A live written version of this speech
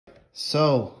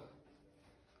So,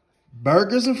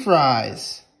 burgers and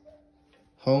fries.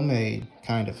 Homemade,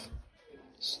 kind of.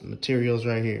 So the materials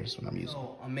right here is what I'm using.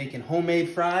 So, I'm making homemade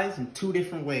fries in 2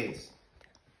 different ways.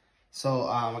 So,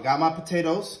 I got my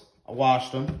potatoes. I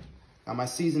washed them. Got my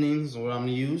seasonings, what I'm going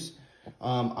to use.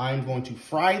 I'm going to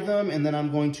fry them, and then I'm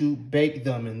going to bake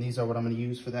them. And these are what I'm going to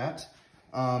use for that.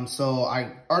 So,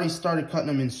 I already started cutting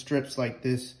them in strips like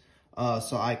this.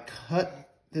 So, I cut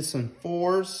this in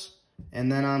 4s.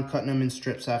 And then I'm cutting them in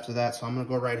strips after that. So I'm going to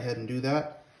go right ahead and do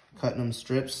that. Cutting them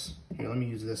strips. Here, let me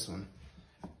use this one.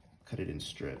 Cut it in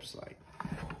strips. Like,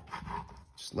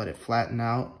 just let it flatten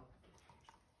out.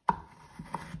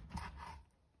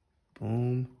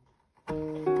 Boom.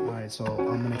 Alright, so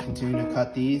I'm going to continue to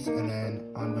cut these. And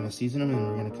then I'm going to season them. And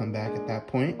we're going to come back at that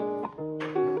point.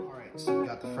 Alright, so we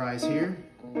got the fries here.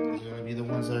 These are going to be the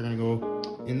ones that are going to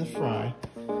go in the fry.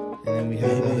 And then we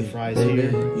have all the fries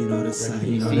here. You know the site,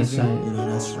 you know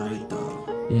that's right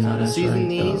though. You know that's season right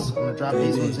these. I'm gonna drop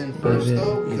these ones in first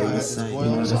though. You know the site, you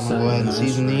know so I'm gonna go ahead and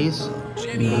season these. A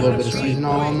little bit of season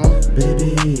on them.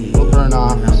 Baby, It'll burn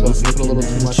off. So if you put a little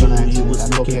too much on accident,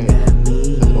 that's okay.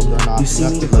 It'll burn off. You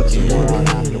see me put some more on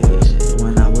afterwards.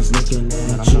 when I was looking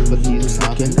at you, you was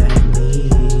looking at me.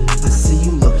 I see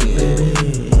you looking,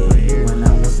 baby. When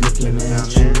I was looking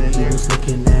at you, you was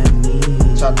looking at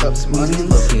me. Chopped up some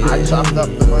onions. I chopped up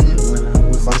the onions.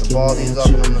 I'm about to ball these up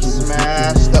and I'm gonna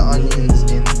smash the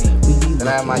onions in me. Then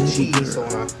I have my cheese, so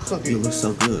when I cook it, you look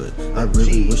so good. I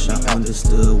really wish I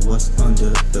understood what's under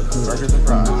the hood. Burgers and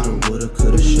fries. Woulda,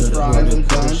 coulda,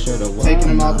 shoulda. Taking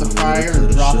them out the fryer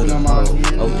and dropping them on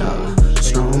here. Oh yeah,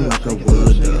 strong like a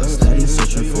wood dove. Steady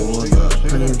searching for love.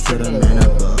 Praying to the man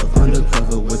above.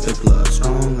 Undercover with the glove.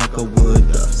 Strong like a wood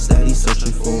dove. Steady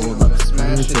searching for love.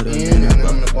 Praying to the man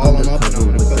above.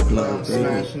 Undercover with the glove.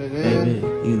 Baby,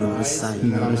 you know the site. You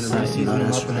know the site. You know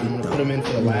that's right though. Put them in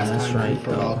for the last time right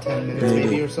for about 10 minutes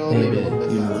maybe or so. Baby,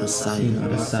 you know the site. You know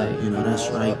the site. You know that's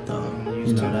right though.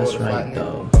 You know that's right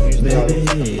though.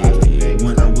 Baby,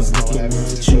 when I was looking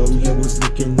at you, you was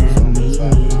looking at me.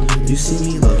 You see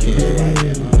me looking.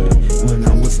 When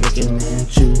I was looking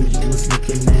at you, you was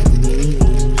looking at me.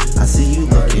 I see you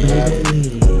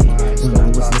looking. When I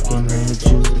was looking at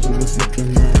you, you was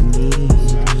looking at me.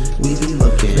 We be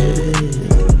looking.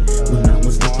 When I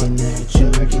was looking at you,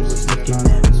 you was looking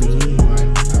at me.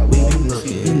 We be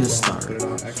looking. In the start,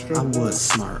 I was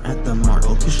smart at the mark.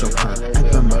 Oh, push your cart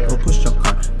at the mark. Oh, push your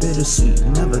cart. Bittersweet,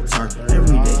 never tart.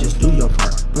 Every day, just do your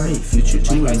part. Bright future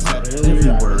to embark.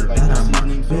 Every word that I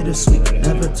mark. Bittersweet,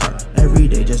 never tart. Every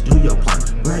day, just do your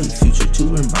part. Bright future to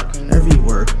embark. Every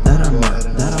word that I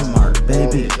mark,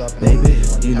 baby, baby.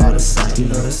 You know the site, you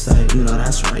know the site, you know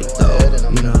that's right though.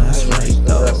 You know that's right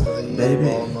though. Baby,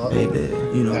 baby,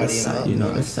 you know the site, you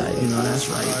know the site, you know that's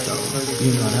right though.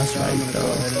 You know that's right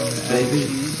though. Baby,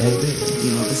 baby,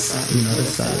 you know the site, you know the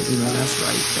site, you know that's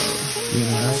right though. You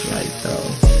know that's right though.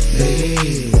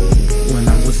 Baby, when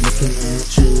I was looking at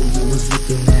you, you was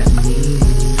looking at me.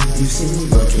 You see me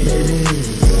looking, baby.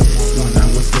 When I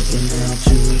was looking at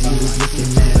you, you was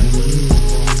looking at me.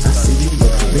 I see you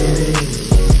looking, baby.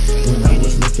 When I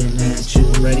was looking at you,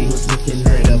 ready, was looking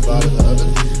at up out of the oven.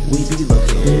 We be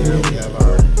looking, baby. We have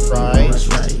our fries. You know that's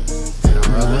right. You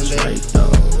know that's right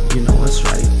though. You know what's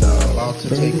right though. About to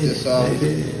take this off.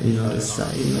 Baby. You know the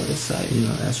site, you know the site, you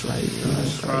know that's right. You know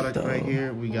that's product right, right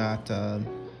here. We got the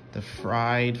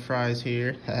fried fries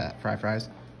here, fried fries,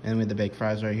 and with the baked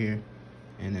fries right here,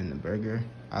 and then the burger.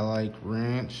 I like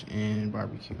ranch and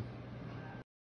barbecue.